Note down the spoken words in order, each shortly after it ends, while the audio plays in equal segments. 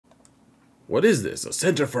What is this? A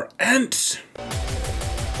center for ants?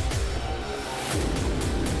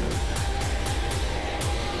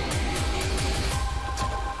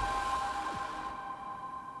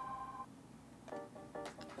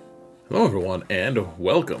 Hello everyone, and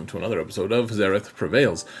welcome to another episode of Xaereth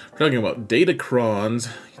Prevails. We're talking about Datacrons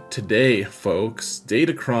today, folks.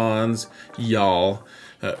 Datacrons, y'all.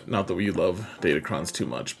 Not that we love Datacrons too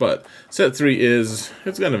much, but set 3 it's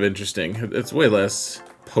kind of interesting. It's way less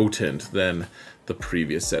potent than the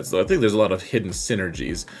previous sets, though I think there's a lot of hidden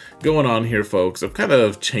synergies going on here, folks. I've kind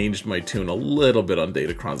of changed my tune a little bit on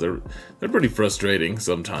Datacrons. They're pretty frustrating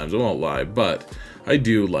sometimes, I won't lie, but I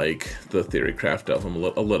do like the theorycraft of them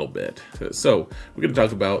a little bit. So we're going to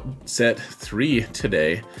talk about set 3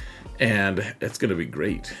 today, and it's going to be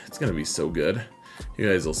great. It's going to be so good. You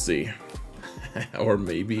guys will see. Or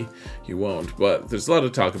maybe you won't, but there's a lot to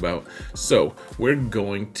talk about. So we're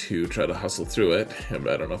going to try to hustle through it. I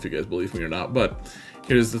don't know if you guys believe me or not, but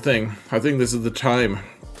here's the thing. I think this is the time,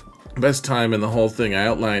 best time in the whole thing. I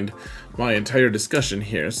outlined my entire discussion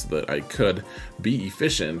here so that I could be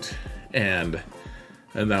efficient, and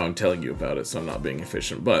now I'm telling you about it, so I'm not being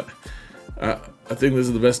efficient. But I think this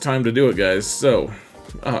is the best time to do it, guys. So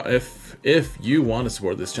if you want to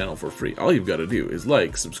support this channel for free, all you've got to do is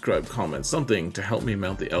like, subscribe, comment, something to help me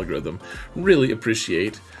mount the algorithm. Really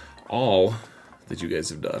appreciate all that you guys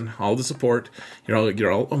have done, all the support.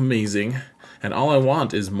 You're all amazing, and all I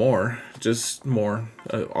want is more, just more,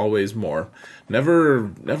 always more,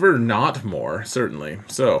 never not more, certainly.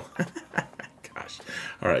 So, gosh,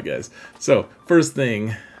 all right, guys. So first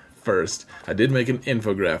thing first, I did make an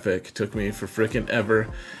infographic. Took me for frickin' ever,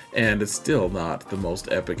 and it's still not the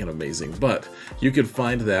most epic and amazing, but you can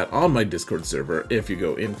find that on my Discord server. If you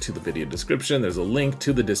go into the video description, there's a link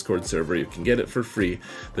to the Discord server. You can get it for free.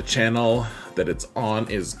 The channel that it's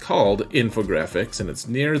on is called Infographics, and it's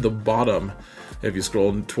near the bottom. If you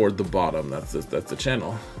scroll toward the bottom, that's the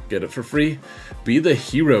channel. Get it for free. Be the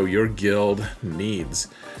hero your guild needs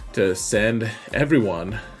to send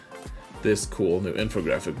everyone this cool new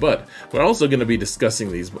infographic. But we're also going to be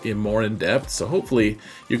discussing these more in depth, so hopefully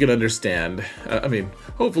you can understand.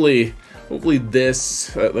 Hopefully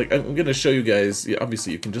this, like, I'm going to show you guys.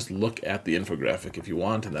 Obviously you can just look at the infographic if you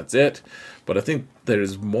want, and that's it, but I think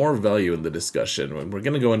there's more value in the discussion when we're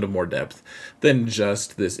going to go into more depth than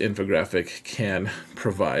just this infographic can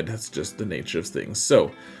provide. That's just the nature of things.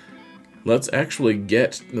 So let's actually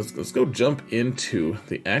let's go jump into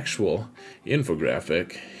the actual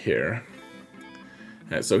infographic here.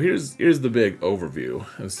 So here's the big overview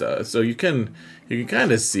and stuff. So you can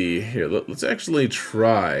kind of see here. Let's actually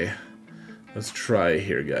try. Let's try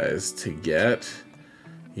here, guys, to get.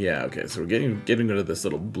 Yeah, okay. So we're getting rid of this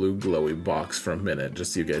little blue glowy box for a minute,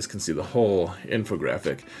 just so you guys can see the whole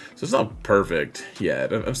infographic. So it's not perfect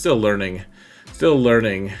yet. I'm still learning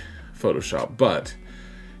Photoshop, but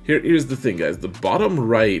here's the thing, guys. The bottom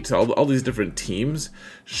right, all these different teams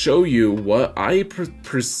show you what I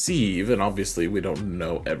perceive, and obviously we don't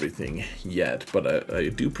know everything yet, but I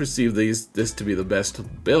do perceive this to be the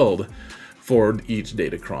best build for each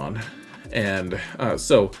Datacron. And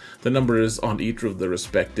so the numbers on each of the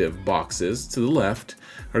respective boxes to the left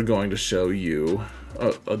are going to show you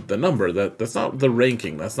the number. That's not the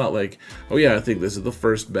ranking. That's not like, oh yeah, I think this is the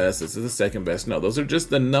first best, this is the second best. No, those are just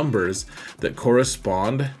the numbers that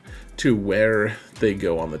correspond to where they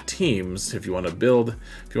go on the teams. If you want to build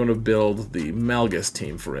the Malgus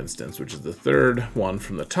team, for instance, which is the third one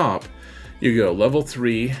from the top, you go level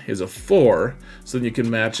 3 is a 4, so then you can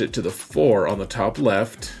match it to the 4 on the top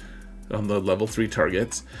left on the level 3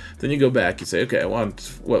 targets. Then you go back, you say, okay, I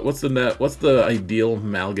want what's the ideal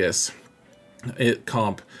Malgus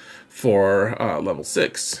comp for level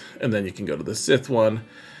 6, and then you can go to the Sith one,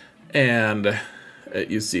 and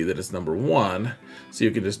you see that it's number 1, so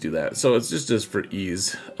you can just do that. So it's just for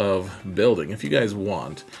ease of building. If you guys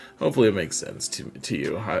want, hopefully it makes sense to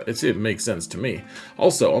you. It makes sense to me.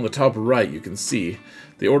 Also, on the top right, you can see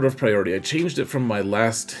the order of priority. I changed it from my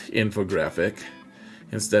last infographic.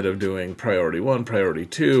 Instead of doing priority 1, priority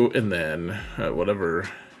 2, and then whatever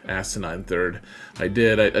asinine third I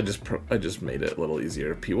did, I just made it a little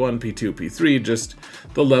easier. P1, P2, P3, just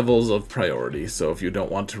the levels of priority. So if you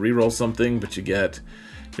don't want to reroll something, but you're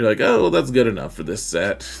like, oh, well, that's good enough for this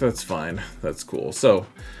set. That's fine. That's cool. So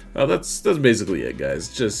that's basically it, guys.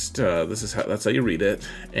 Just that's how you read it.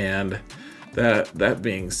 And that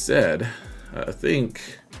being said, I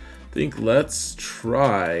think let's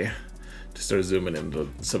try to start zooming into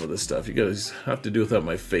some of this stuff. You guys have to do without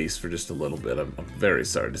my face for just a little bit. I'm very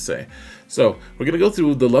sorry to say. So we're going to go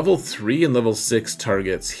through the level 3 and level 6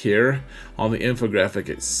 targets here on the infographic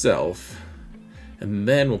itself. and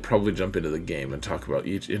then we'll probably jump into the game and talk about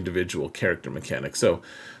each individual character mechanic. So,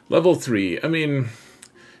 level 3, I mean,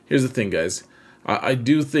 here's the thing, guys. I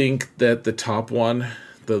do think that the top one,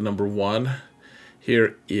 the number 1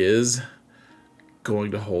 here, is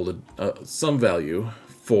going to hold some value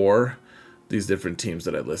for these different teams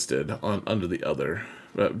that I listed under the other.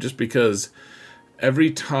 Just because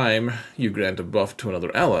every time you grant a buff to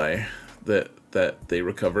another ally, that they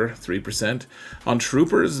recover 3%. On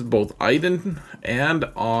troopers, both Iden and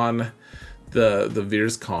on the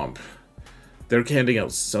Veers comp, they're handing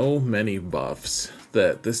out so many buffs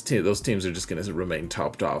that those teams are just going to remain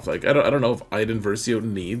topped off. Like, I don't know if Iden Versio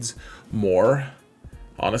needs more,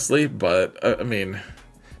 honestly, but I mean,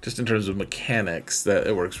 just in terms of mechanics, that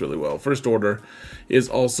it works really well. First Order is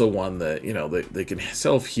also one that, you know, they can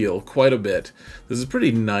self-heal quite a bit. This is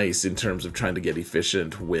pretty nice in terms of trying to get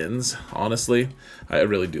efficient wins, honestly. I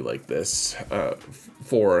really do like this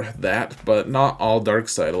for that, but not all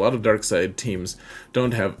Darkside. A lot of Darkside teams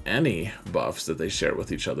don't have any buffs that they share with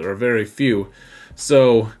each other, or very few.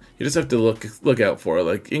 So you just have to look out for it.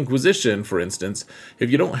 Like Inquisition, for instance, if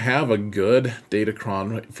you don't have a good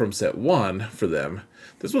Datacron from set 1 for them,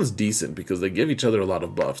 this one's decent because they give each other a lot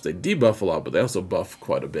of buffs. They debuff a lot, but they also buff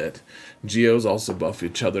quite a bit. Geos also buff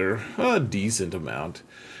each other a decent amount.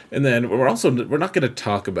 And then we're not going to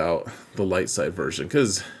talk about the light side version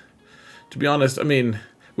because, to be honest, I mean,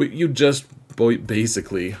 you just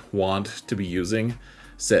basically want to be using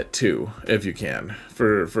set 2 if you can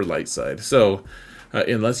for light side. So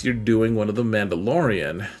unless you're doing one of the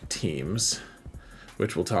Mandalorian teams,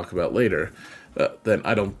 which we'll talk about later, then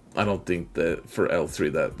I don't think that for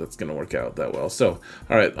L3 that's going to work out that well. So,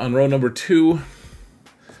 all right, on row number 2,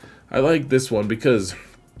 I like this one because,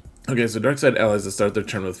 okay, so Darkside allies that start their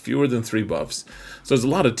turn with fewer than 3 buffs. So there's a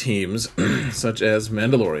lot of teams, such as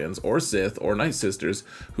Mandalorians or Sith or Night Sisters,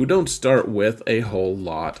 who don't start with a whole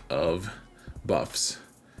lot of buffs.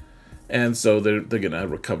 And so they're going to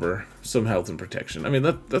recover some health and protection. I mean,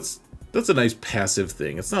 that's a nice passive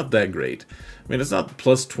thing. It's not that great. I mean, it's not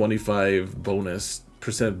plus 25 %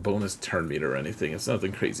 bonus turn meter or anything. It's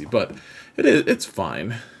nothing crazy, but it's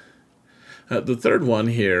fine. The third one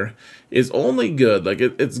here is only good. Like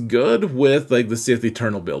it's good with like the Sith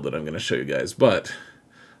Eternal build that I'm going to show you guys, but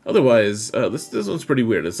otherwise, this one's pretty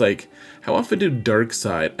weird. It's like, how often do dark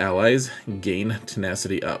side allies gain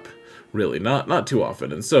tenacity up? Really, not too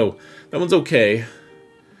often. And so that one's okay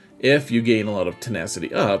if you gain a lot of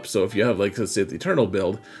tenacity up. So if you have like a Sith Eternal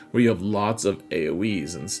build where you have lots of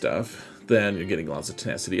AoEs and stuff, then you're getting lots of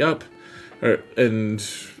tenacity up. And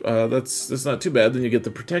that's not too bad. Then you get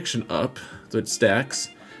the protection up, so it stacks.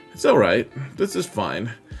 It's alright. This is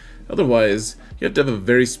fine. Otherwise, you have to have a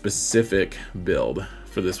very specific build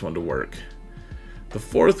for this one to work. The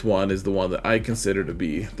fourth one is the one that I consider to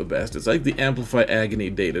be the best. It's like the Amplify Agony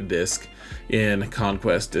data disc in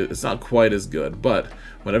Conquest. It's not quite as good, but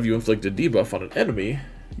whenever you inflict a debuff on an enemy,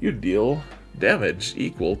 you deal damage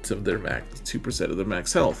equal to their max 2% of their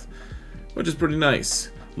max health, which is pretty nice.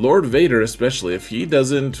 Lord Vader, especially if he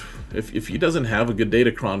doesn't have a good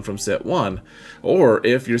Datacron from set 1, or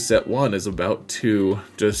if your set 1 is about to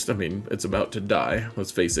it's about to die,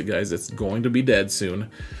 let's face it guys, it's going to be dead soon,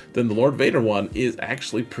 then the Lord Vader one is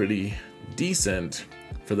actually pretty decent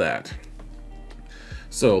for that.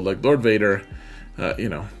 So like Lord Vader, you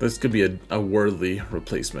know, this could be a worthy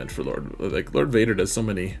replacement for Lord Vader does so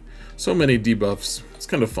many debuffs. It's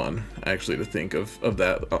kind of fun actually to think of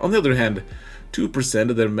that. On the other hand, 2%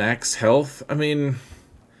 of their max health, I mean,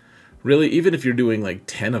 really, even if you're doing like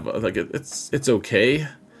 10 of them, like it's okay.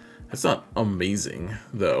 It's not amazing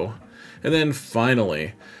though. And then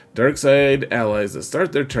finally, Darkside allies that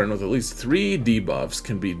start their turn with at least 3 debuffs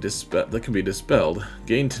can be dispelled,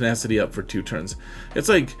 gain tenacity up for 2 turns. It's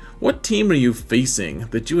like, what team are you facing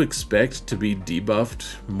that you expect to be debuffed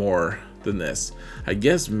more than this? I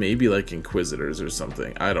guess maybe like Inquisitors or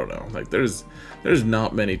something. I don't know. Like there's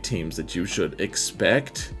not many teams that you should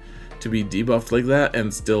expect to be debuffed like that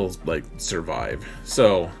and still like survive.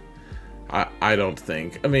 So I don't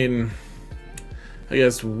think. I mean, I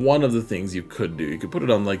guess one of the things you could do, you could put it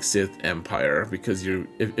on like Sith Empire, because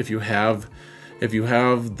if you have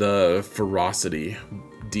the ferocity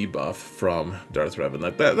debuff from Darth Revan,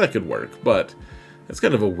 like that could work, but it's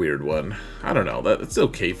kind of a weird one. I don't know. It's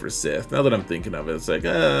okay for Sith. Now that I'm thinking of it, it's like,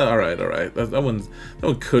 all right. That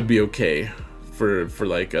one could be okay for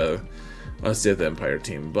like a Sith Empire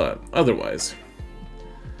team, but otherwise,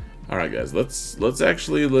 all right, guys. Let's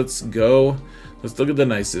go. Let's look at the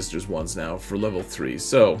Night Sisters ones now for level 3.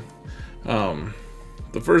 So,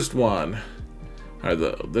 the first one, all right,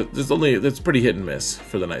 it's pretty hit and miss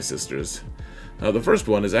for the Night Sisters. The first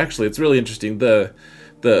one is actually, it's really interesting.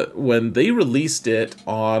 When they released it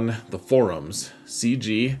on the forums,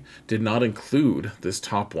 CG did not include this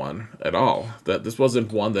top one at all. This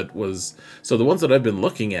wasn't one that was... So the ones that I've been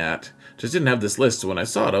looking at just didn't have this list. So when I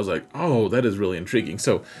saw it, I was like, oh, that is really intriguing.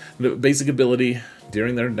 So the basic ability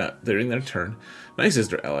during their turn, Night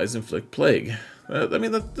Sister allies inflict plague. I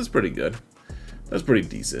mean, that's pretty good. That's pretty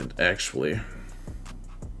decent, actually.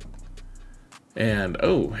 And,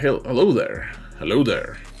 oh, hello there. Hello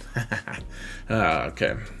there.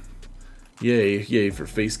 Okay. Yay for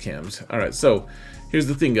face cams. Alright, so here's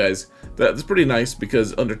the thing, guys. That's pretty nice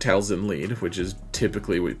because under Talzin lead, which is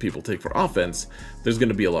typically what people take for offense, there's going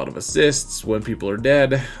to be a lot of assists when people are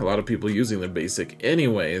dead, a lot of people using their basic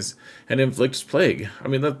anyways, and inflicts plague. I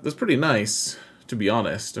mean, that's pretty nice, to be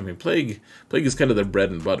honest. I mean, plague is kind of their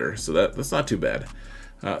bread and butter, so that's not too bad.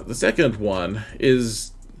 The second one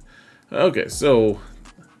is... Okay, so...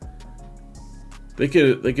 They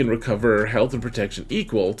can recover health and protection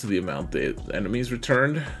equal to the amount the enemies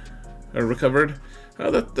returned or recovered.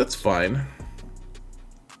 That's fine.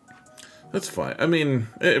 That's fine. I mean,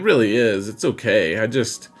 it really is. It's okay. I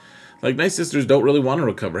just like Night Sisters don't really want to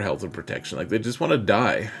recover health and protection. Like they just want to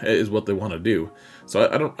die is what they want to do. So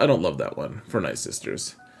I don't love that one for Night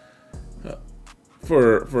Sisters.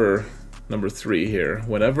 For number 3 here,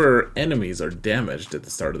 whenever enemies are damaged at the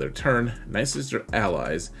start of their turn, Night Sister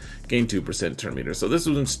allies gain 2% turn meter. So this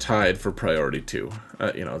one's tied for priority 2.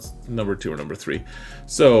 You know, it's number 2 or number 3.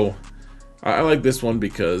 So I like this one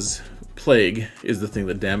because plague is the thing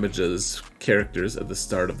that damages characters at the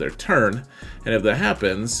start of their turn, and if that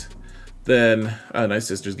happens, then Night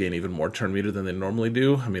Sisters gain even more turn meter than they normally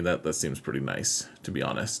do. I mean, that seems pretty nice, to be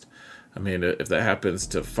honest. I mean, if that happens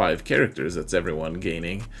to 5 characters, that's everyone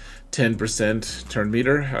gaining 10% turn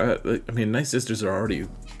meter. I mean, Night Sisters are already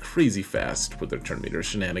crazy fast with their turn meter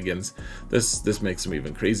shenanigans. This makes them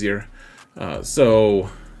even crazier. So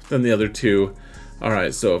then the other 2. All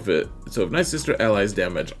right, so if Night Sister allies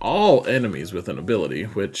damage all enemies with an ability,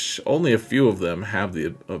 which only a few of them have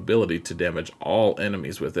the ability to damage all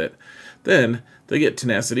enemies with it, then they get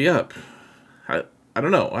tenacity up. I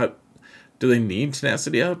don't know. Do they need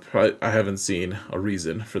tenacity up? I haven't seen a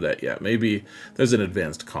reason for that yet. Maybe there's an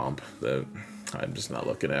advanced comp that I'm just not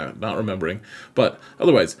looking at, not remembering. But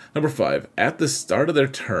otherwise, number 5, at the start of their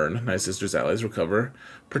turn, Night Sisters allies recover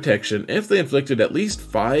protection if they inflicted at least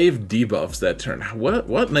 5 debuffs that turn.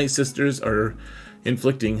 What Night Sisters are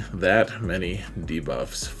inflicting that many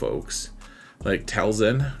debuffs, folks? Like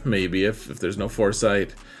Talzin, maybe if there's no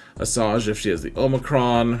foresight. Asajj if she has the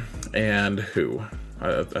Omicron, and who?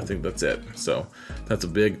 I think that's it. So that's a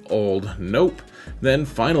big old nope. Then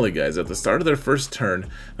finally, guys, at the start of their first turn,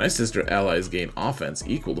 Night Sister allies gain offense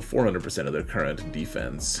equal to 400% of their current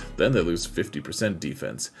defense. Then they lose 50%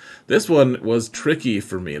 defense. This one was tricky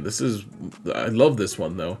for me. I love this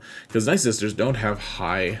one though, because Night Sisters don't have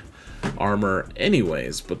high armor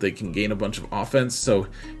anyways, but they can gain a bunch of offense. So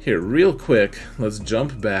here, real quick, let's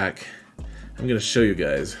jump back. I'm gonna show you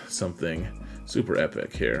guys something super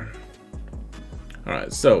epic here.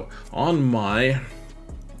 Alright, so on my,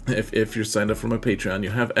 if you're signed up for my Patreon,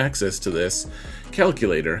 you have access to this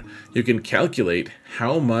calculator. You can calculate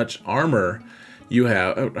how much armor you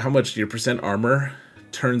have, how much your percent armor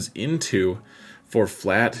turns into for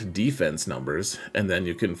flat defense numbers, and then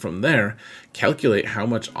you can from there calculate how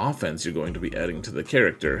much offense you're going to be adding to the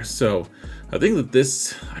character. So I think that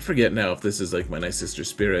this, I forget now if this is like my Night Sister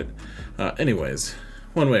spirit. Anyways,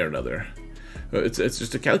 one way or another. It's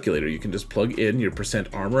just a calculator. You can just plug in your percent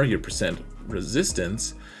armor, your percent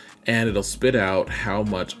resistance, and it'll spit out how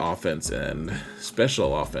much offense and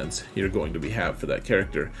special offense you're going to have for that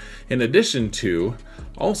character. In addition to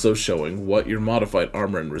also showing what your modified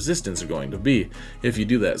armor and resistance are going to be if you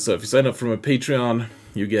do that. So if you sign up for my Patreon,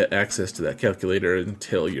 you get access to that calculator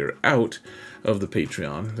until you're out of the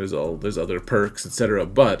Patreon. There's other perks, etc.,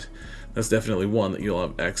 but that's definitely one that you'll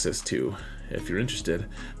have access to if you're interested.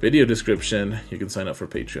 Video description, you can sign up for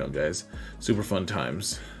Patreon, guys. Super fun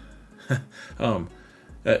times.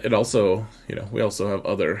 It also, you know, we also have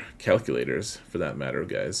other calculators for that matter,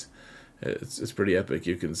 guys. It's pretty epic.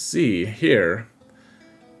 You can see here,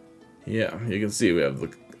 yeah, you can see we have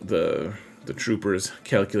the Troopers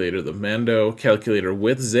calculator, the Mando calculator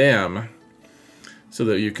with Zam, so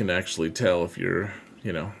that you can actually tell if your,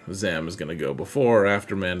 you know, Zam is going to go before or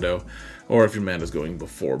after Mando, or if your Mando's going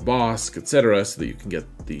before Bosk, etc., so that you can get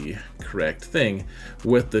the correct thing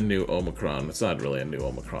with the new Omicron. It's not really a new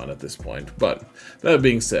Omicron at this point, but that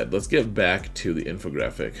being said, let's get back to the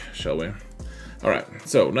infographic, shall we? Alright,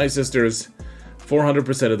 so Night Sisters,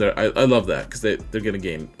 400% of their... I love that, because they're going to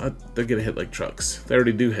gain... they're going to hit like trucks. They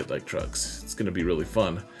already do hit like trucks. It's going to be really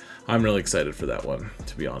fun. I'm really excited for that one,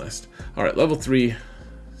 to be honest. Alright, level 3,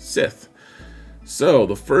 Sith. So,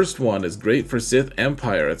 the first one is great for Sith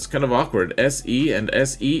Empire. It's kind of awkward. SE and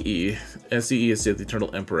SEE. SEE is Sith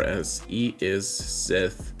Eternal Emperor. SE is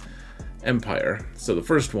Sith Empire. So the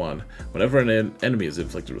first one, whenever an enemy is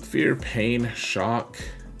inflicted with fear, pain, shock...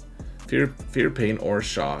 Fear, pain, or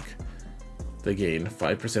shock, they gain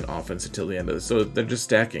 5% offense until the end of this. So they're just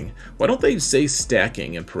stacking. Why don't they say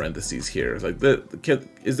stacking in parentheses here? Like,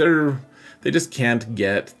 is there... They just can't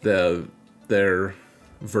get their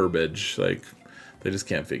verbiage. Like... They just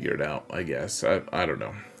can't figure it out, I guess. I don't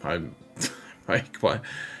know. I'm like, why?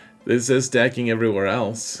 It says stacking everywhere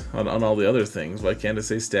else on all the other things. Why can't it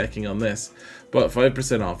say stacking on this? But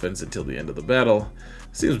 5% offense until the end of the battle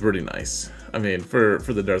seems pretty nice. I mean, for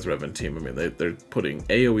the Darth Revan team, I mean, they're putting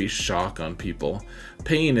AoE shock on people.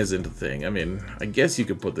 Pain isn't a thing. I mean, I guess you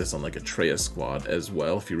could put this on like a Traya squad as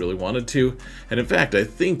well if you really wanted to. And in fact, I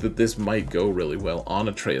think that this might go really well on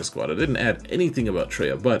a Traya squad. I didn't add anything about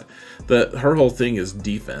Traya, but her whole thing is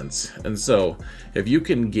defense. And so if you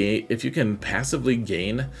can passively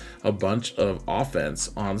gain a bunch of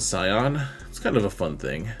offense on Scion, it's kind of a fun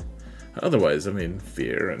thing. Otherwise, I mean,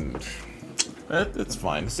 fear and... That's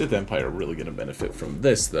fine. Sith Empire are really going to benefit from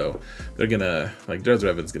this, though. They're going to, like, Darth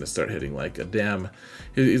Revan's going to start hitting like a damn...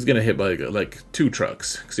 He's going to hit by like 2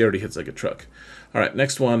 trucks, because he already hits like a truck. Alright,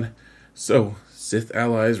 next one. So, Sith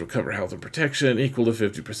allies recover health and protection equal to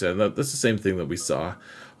 50%. That's the same thing that we saw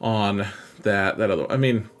on that other... I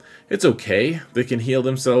mean, it's okay. They can heal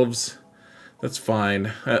themselves. That's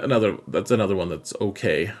fine. That's another one that's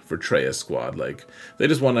okay for Traya squad. Like, they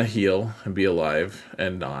just want to heal and be alive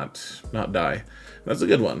and not die. That's a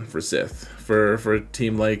good one for Sith. For a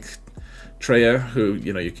team like Traya, who,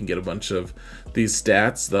 you know, you can get a bunch of these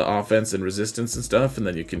stats, the offense and resistance and stuff, and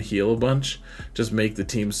then you can heal a bunch. Just make the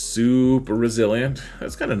team super resilient.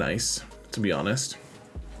 That's kind of nice, to be honest.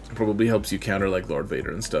 Probably helps you counter like Lord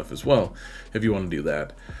Vader and stuff as well, if you want to do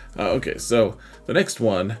that. Okay, so the next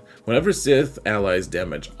one, whenever Sith allies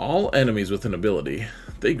damage all enemies with an ability,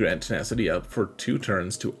 they grant tenacity up for 2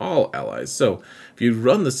 turns to all allies. So if you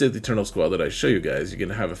run the Sith Eternal squad that I show you guys, you're going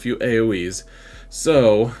to have a few AoEs.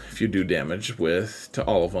 So if you do damage to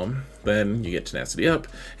all of them, then you get tenacity up,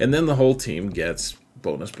 and then the whole team gets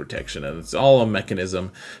bonus protection, and it's all a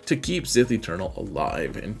mechanism to keep Sith Eternal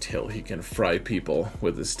alive until he can fry people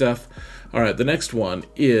with his stuff. Alright, the next one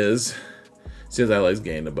is Sith allies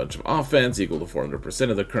gain a bunch of offense equal to 400%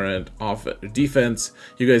 of the current defense.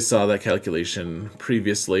 You guys saw that calculation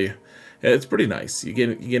previously. It's pretty nice. You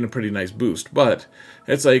get a pretty nice boost, but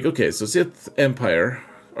it's like, okay, so Sith Empire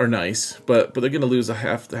are nice, but they're gonna lose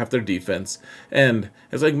half their defense, and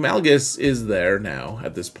it's like Malgus is there now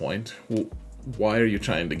at this point. Why are you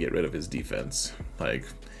trying to get rid of his defense? Like,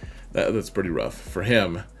 that's pretty rough for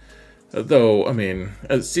him. Though, I mean,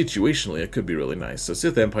 situationally, it could be really nice. So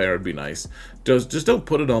Sith Empire would be nice. Just don't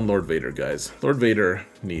put it on Lord Vader, guys. Lord Vader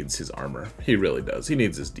needs his armor. He really does. He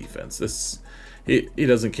needs his defense. He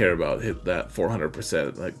doesn't care about that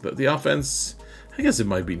 400%. Like, the offense, I guess it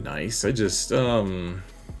might be nice. I just, yeah,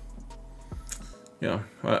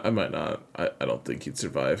 I might not. I don't think he'd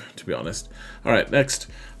survive, to be honest. Alright, next.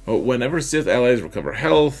 Whenever Sith allies recover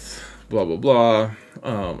health, blah blah blah,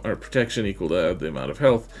 or protection equal to the amount of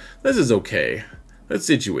health, this is okay. That's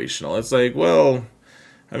situational. It's like, well,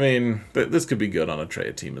 I mean, this could be good on a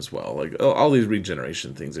Traya team as well. Like, all these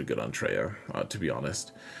regeneration things are good on Traya, to be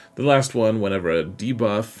honest. The last one, whenever a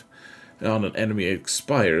debuff on an enemy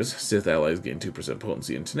expires, Sith allies gain 2%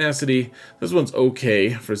 potency and tenacity. This one's okay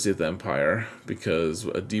for Sith Empire, because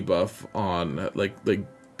a debuff on, like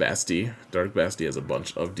Basti, Dark Basti has a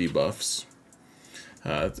bunch of debuffs.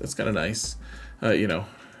 It's kind of nice. You know,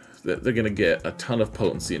 they're going to get a ton of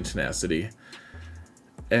potency and tenacity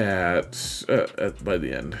by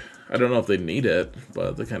the end. I don't know if they need it,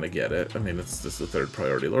 but they kind of get it. I mean, it's just the 3rd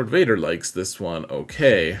priority. Lord Vader likes this one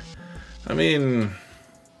okay. I mean,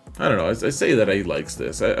 I don't know. I say that he likes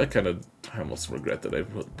this. I almost regret that I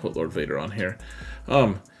put Lord Vader on here.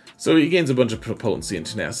 So he gains a bunch of potency and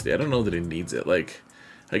tenacity. I don't know that he needs it. Like,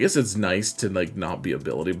 I guess it's nice to, like, not be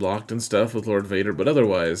ability blocked and stuff with Lord Vader, but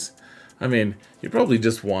otherwise, I mean, you probably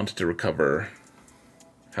just want to recover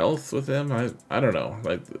health with him. I don't know.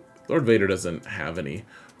 Like, Lord Vader doesn't have any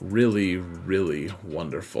really, really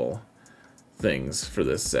wonderful things for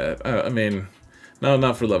this set. I mean, no,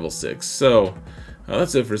 not for level 6. So,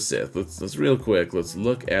 that's it for Sith. Let's real quick, let's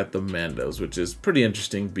look at the Mandos, which is pretty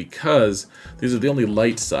interesting because these are the only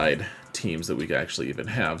light side teams that we can actually even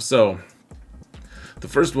have. So, The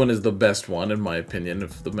first one is the best one, in my opinion,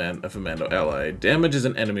 if a Mando ally damages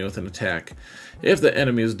an enemy with an attack. If the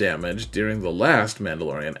enemy is damaged during the last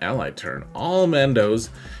Mandalorian ally turn, all Mandos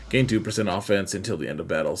gain 2% offense until the end of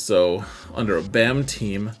battle. So, under a BAM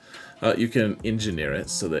team, you can engineer it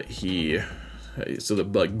so that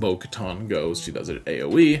like Bo-Katan goes, she does it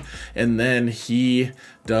AoE, and then he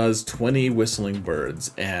does 20 whistling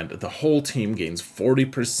birds, and the whole team gains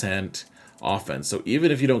 40% offense. So even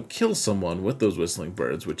if you don't kill someone with those whistling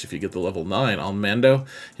birds, which if you get the level 9 on Mando,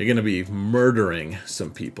 you're going to be murdering some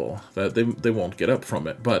people. That they won't get up from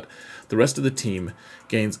it, but the rest of the team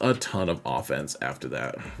gains a ton of offense after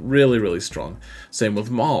that. Really, really strong. Same with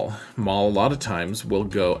Maul. Maul a lot of times will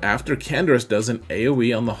go after Canderous does an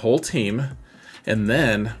AoE on the whole team, and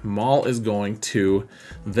then Maul is going to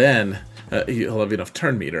he'll have enough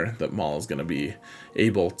turn meter that Maul is going to be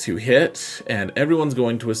able to hit, and everyone's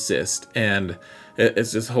going to assist, and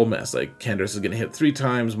it's just a whole mess. Like, Canderous is going to hit 3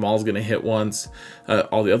 times, Maul's going to hit once,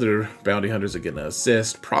 all the other bounty hunters are going to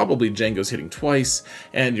assist, probably Jango's hitting twice,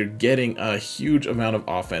 and you're getting a huge amount of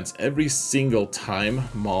offense every single time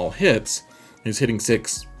Maul hits. He's hitting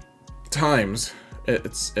 6 times.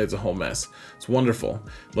 It's a whole mess. It's wonderful.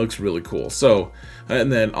 Looks really cool. So,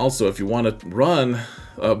 and then also if you want to run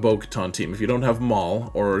a Bo-Katan team, if you don't have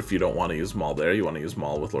Maul, or if you don't want to use Maul there, you want to use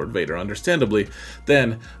Maul with Lord Vader, understandably,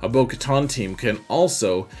 then a Bo-Katan team can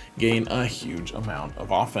also gain a huge amount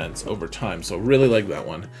of offense over time. So really like that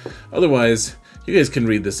one. Otherwise, you guys can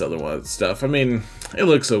read this other one stuff. I mean, it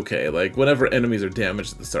looks okay. Like, whenever enemies are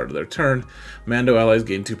damaged at the start of their turn, Mando allies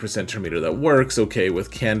gain 2% turn meter. That works okay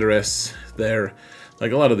with Canderous. They're,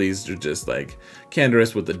 like, a lot of these are just, like,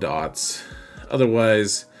 Canderous with the dots.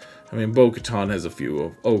 Otherwise, I mean, Bo-Katan has a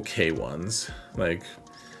few okay ones. Like,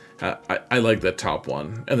 I like that top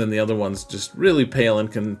one. And then the other one's just really pale in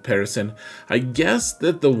comparison. I guess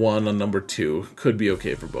that the one on number 2 could be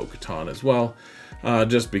okay for Bo-Katan as well.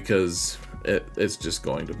 Just because it's just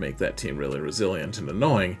going to make that team really resilient and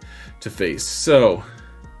annoying to face. So,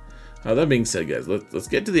 that being said, guys, let's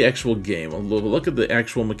get to the actual game. We'll look at the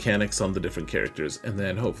actual mechanics on the different characters, and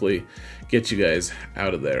then hopefully get you guys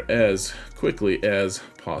out of there as quickly as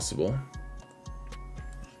possible.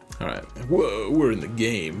 Alright, whoa, we're in the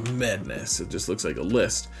game. Madness. It just looks like a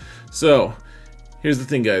list. So, here's the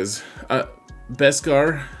thing, guys.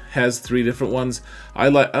 Beskar has 3 different ones. I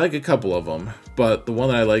like a couple of them, but the one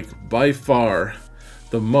that I like by far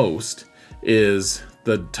the most is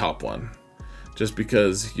the top one. Just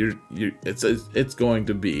because it's going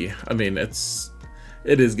to be, I mean,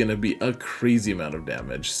 it is going to be a crazy amount of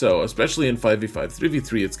damage. So especially in 5v5,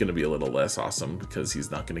 3v3 it's going to be a little less awesome because he's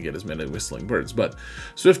not going to get as many whistling birds. But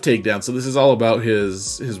Swift Takedown, so this is all about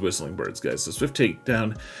his whistling birds, guys. So Swift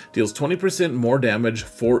Takedown deals 20% more damage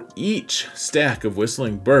for each stack of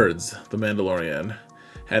whistling birds the Mandalorian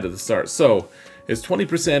had at the start. So it's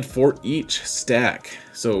 20% for each stack.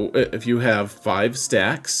 So if you have 5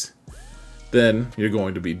 stacks, then you're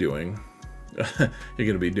going to be doing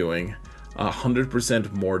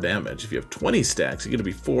 100% more damage. If you have 20 stacks, you're going to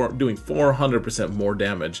be doing 400% more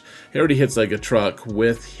damage. He already hits like a truck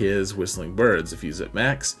with his whistling birds. If he's at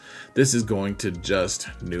max, this is going to just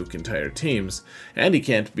nuke entire teams, and he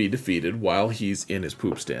can't be defeated while he's in his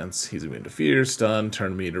poop stance. He's immune to fear, stun,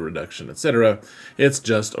 turn meter reduction, etc. It's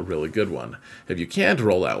just a really good one. If you can't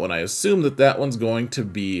roll that one, I assume that one's going to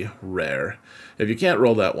be rare. If you can't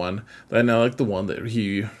roll that one, then I like the one that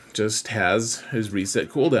he just has his reset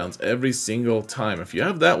cooldowns every single time. If you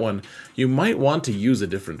have that one, you might want to use a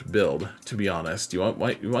different build, to be honest. You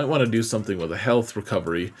might want to do something with a health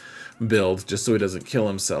recovery build just so he doesn't kill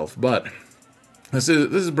himself. But this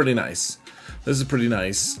is pretty nice. This is pretty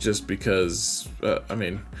nice just because, I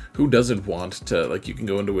mean, who doesn't want to, like, you can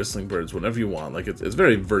go into Whistling Birds whenever you want. Like, it's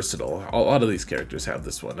very versatile. A lot of these characters have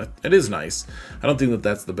this one. It is nice. I don't think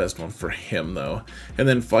that's the best one for him, though. And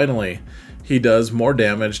then finally, he does more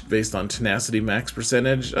damage based on tenacity max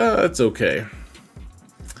percentage. It's okay.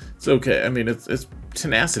 It's okay. I mean, it's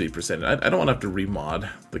tenacity percentage. I don't want to have to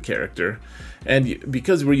remod the character. And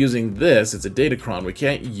because we're using this, it's a Datacron, we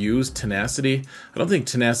can't use tenacity. I don't think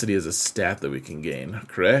tenacity is a stat that we can gain,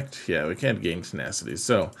 correct? Yeah, we can't gain tenacity,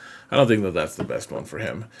 so I don't think that's the best one for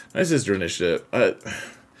him. My sister initiative.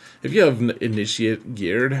 If you have initiate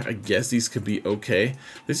geared, I guess these could be okay.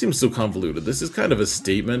 They seem so convoluted. This is kind of a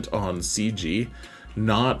statement on CG,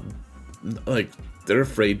 not like they're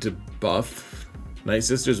afraid to buff Night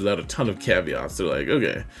Sisters without a ton of caveats. They're like,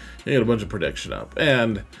 okay, you get a bunch of protection up,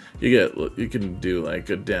 and you can do like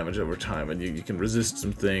good damage over time, and you can resist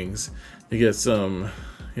some things. You get some,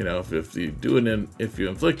 you know, if you if you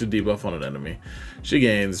inflict a debuff on an enemy, she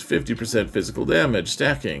gains 50% physical damage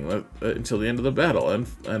stacking until the end of the battle, and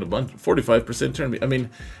a bunch 45% turn. I mean,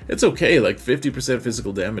 it's okay. Like 50%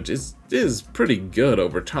 physical damage is pretty good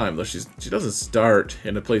over time, though she doesn't start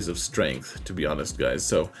in a place of strength, to be honest, guys.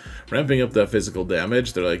 So ramping up that physical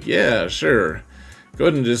damage, they're like, yeah, sure, go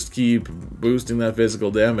ahead and just keep boosting that physical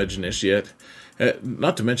damage, initiate.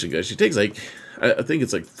 Not to mention, guys, she takes like, I think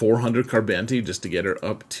it's like 400 Carbanti just to get her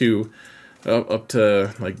up to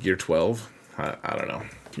like gear 12. I don't know.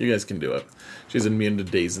 You guys can do it. She's immune to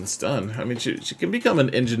daze and stun. I mean, she can become an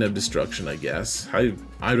engine of destruction, I guess.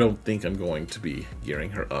 I don't think I'm going to be gearing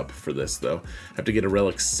her up for this, though. I have to get a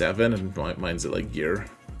relic 7, and mine's at like gear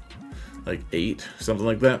like 8, something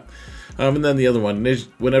like that. And then the other one,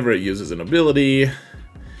 whenever it uses an ability,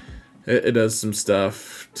 it does some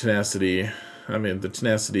stuff. Tenacity. I mean, the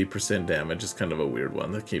tenacity % damage is kind of a weird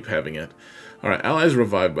one. They keep having it. Alright, allies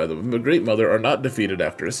revived by the Great Mother are not defeated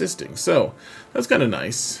after assisting. So, that's kind of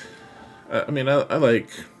nice. I mean, I like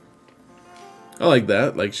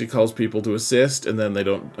that. Like, she calls people to assist, and then they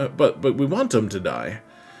don't... but we want them to die.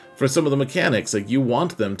 For some of the mechanics, like, you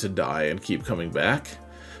want them to die and keep coming back.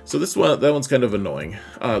 So that one's kind of annoying.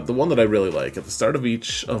 The one that I really like, at the start of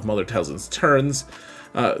each of Mother Talzin's turns...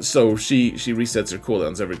 so she resets her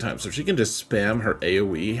cooldowns every time, so she can just spam her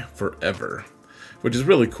AoE forever, which is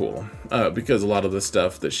really cool, because a lot of the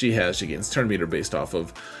stuff that she has, she gains turn meter based off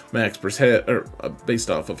of based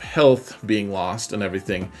off of health being lost and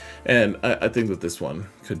everything, and I think that this one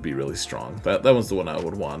could be really strong. That one's the one I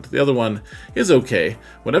would want. The other one is okay.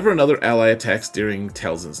 Whenever another ally attacks during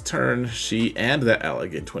Talzin's turn, she and that ally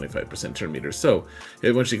gain 25% turn meter. So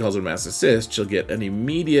when she calls her mass assist, she'll get an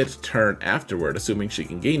immediate turn afterward, assuming she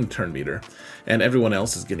can gain turn meter, and everyone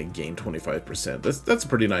else is going to gain 25%. That's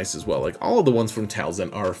pretty nice as well. Like, all of the ones from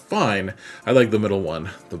Talzin are fine. I like the middle one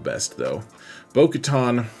the best, though.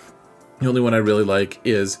 Bo-Katan, the only one I really like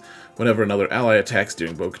is whenever another ally attacks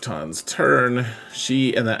during Bo-Katan's turn,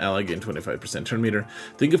 she and that ally gain 25% turn meter.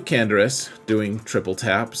 Think of Canderous doing triple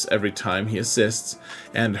taps every time he assists,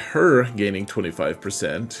 and her gaining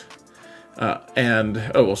 25%.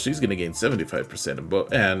 She's going to gain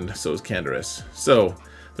 75%, and so is Canderous. So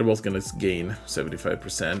they're both going to gain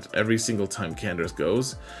 75% every single time Canderous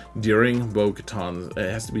goes during Bo-Katan's. It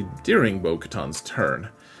has to be during Bo-Katan's turn.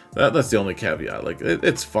 That's the only caveat. Like,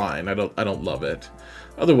 it's fine. I don't love it.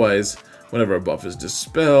 Otherwise, whenever a buff is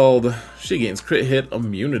dispelled, she gains crit hit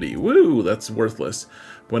immunity. Woo, that's worthless.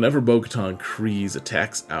 Whenever Bo-Katan Kryze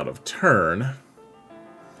attacks out of turn,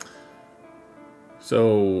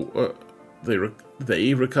 so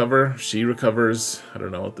they recover. She recovers. I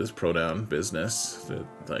don't know what this pronoun business.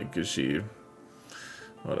 Like, is she?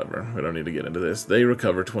 Whatever. We don't need to get into this. They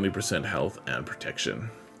recover 20% health and protection.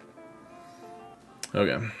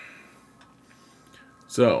 Okay.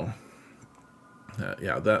 So,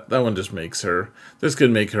 yeah, that one just makes her... This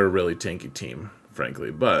could make her a really tanky team, frankly.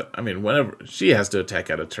 But, I mean, whenever... She has to attack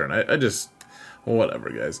out of turn. I just... Well, whatever,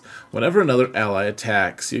 guys. Whenever another ally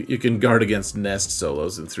attacks, you can guard against Nest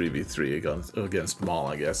solos in 3v3 against Maul,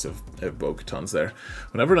 I guess, if Bo-Katan's there.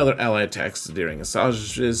 Whenever another ally attacks during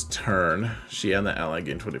Asajj's turn, she and the ally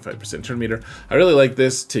gain 25% turn meter. I really like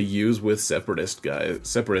this to use with Separatists,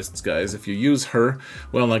 guys. If you use her,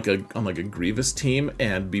 well, on like a Grievous team,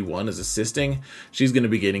 and B1 is assisting, she's going to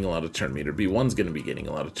be gaining a lot of turn meter. B1's going to be gaining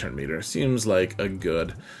a lot of turn meter. Seems like a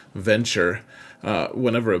good venture.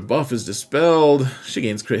 Whenever a buff is dispelled, she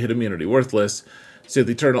gains crit hit immunity. Worthless. Sith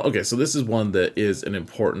Eternal. Okay, so this is one that is an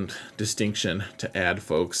important distinction to add,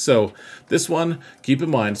 folks. So this one, keep in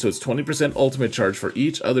mind, so it's 20% ultimate charge for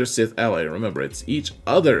each other Sith ally. Remember, it's each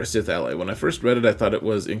other Sith ally. When I first read it, I thought it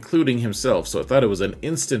was including himself, so I thought it was an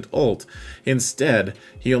instant ult. Instead,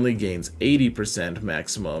 he only gains 80%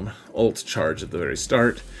 maximum ult charge at the very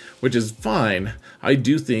start, which is fine. I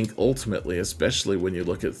do think ultimately, especially when you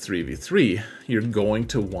look at 3v3, you're going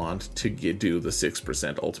to want to do the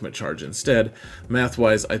 6% ultimate charge instead.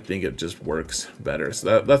 Math-wise, I think it just works better.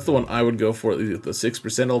 So that's the one I would go for, the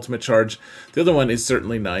 6% ultimate charge. The other one is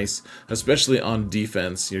certainly nice, especially on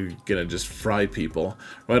defense. You're going to just fry people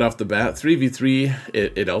right off the bat. 3v3,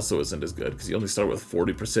 it also isn't as good because you only start with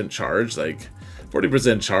 40% charge. Like,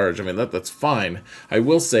 40% charge, I mean, that's fine. I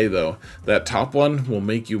will say, though, that top one will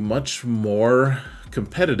make you much more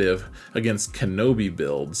competitive against Kenobi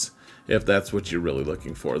builds, if that's what you're really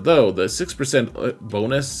looking for. Though, the 6%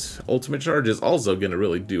 bonus ultimate charge is also going to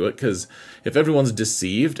really do it, because if everyone's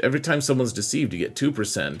deceived, every time someone's deceived, you get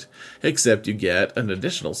 2%, except you get an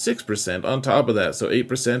additional 6% on top of that, so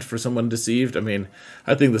 8% for someone deceived. I mean,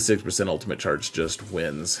 I think the 6% ultimate charge just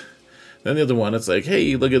wins. Then the other one, it's like,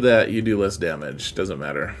 hey, look at that, you do less damage. Doesn't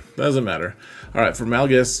matter. Doesn't matter. All right, for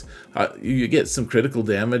Malgus, you get some critical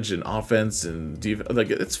damage and offense and defense.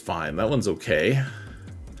 Like, it's fine. That one's okay.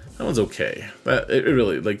 That one's okay. It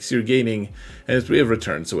really, like, so you're gaining, and it's we have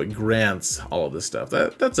return, so it grants all of this stuff.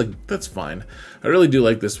 That's fine. I really do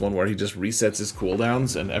like this one where he just resets his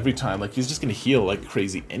cooldowns, and every time, like, he's just gonna heal like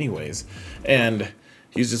crazy anyways, and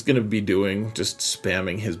he's just gonna be doing just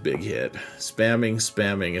spamming his big hit,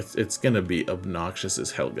 spamming. It's gonna be obnoxious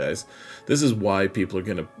as hell, guys. This is why people are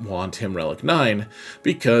gonna want him Relic 9,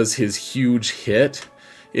 because his huge hit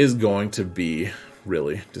is going to be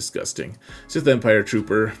really disgusting. Sith Empire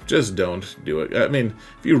Trooper, just don't do it. I mean,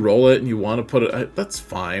 if you roll it and you want to put it, that's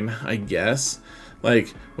fine, I guess. Like,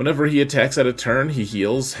 whenever he attacks at a turn, he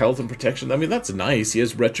heals health and protection. I mean, that's nice. He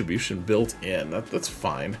has retribution built in. That's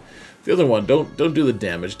fine. The other one, don't do the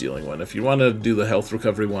damage dealing one. If you want to do the health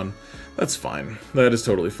recovery one, that's fine. That is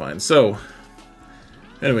totally fine. So,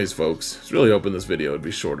 anyways, folks, I was really hoping this video would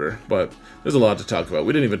be shorter, but there's a lot to talk about.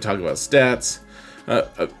 We didn't even talk about stats.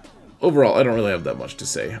 Overall, I don't really have that much to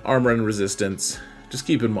say. Armor and resistance, just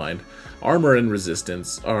keep in mind, armor and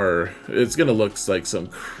resistance are, it's gonna look like some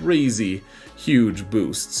crazy huge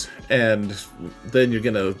boosts, and then you're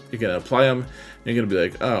gonna apply them, and you're gonna be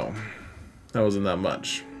like, oh, that wasn't that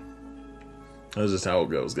much. That's just how it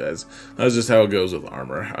goes, guys. That's just how it goes with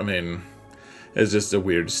armor. I mean, it's just a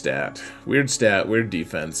weird stat. Weird stat, weird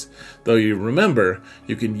defense. Though you remember,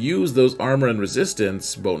 you can use those armor and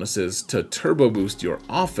resistance bonuses to turbo boost your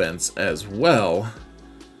offense as well.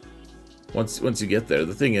 Once you get there,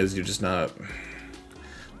 the thing is, you're just not...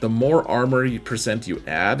 The more armor percent you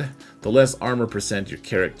add, the less armor percent your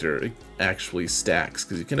character actually stacks,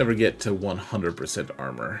 because you can never get to 100%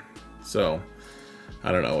 armor. So,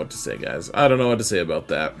 I don't know what to say, guys. I don't know what to say about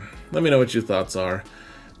that. Let me know what your thoughts are.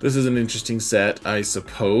 This is an interesting set, I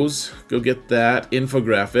suppose. Go get that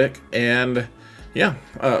infographic, and yeah,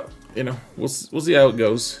 you know, we'll see how it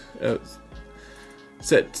goes.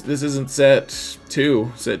 This isn't set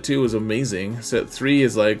 2. Set 2 is amazing. Set 3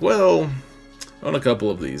 is like, well, I want a couple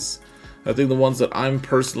of these. I think the ones that I'm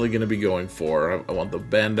personally going to be going for, I want the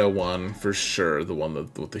Bando one for sure. The one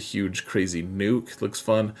with the huge crazy nuke looks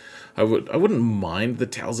fun. I wouldn't mind the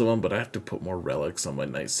Talza one, but I have to put more relics on my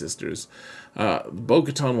Night Sisters.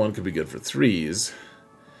 Bo-Katan one could be good for 3s.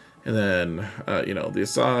 And then, you know, the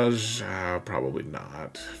Asajj, probably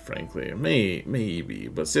not, frankly. Maybe,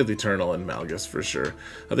 but Sith Eternal and Malgus for sure.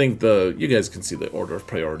 I think you guys can see the order of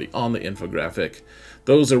priority on the infographic.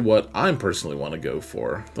 Those are what I personally want to go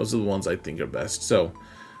for. Those are the ones I think are best. So,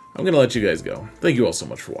 I'm going to let you guys go. Thank you all so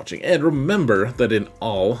much for watching. And remember that in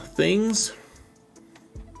all things,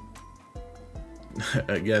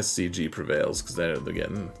 I guess CG prevails, because they're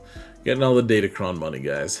getting all the Datacron money,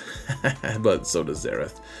 guys. But so does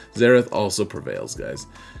Xerath. Xerath also prevails, guys.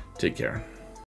 Take care.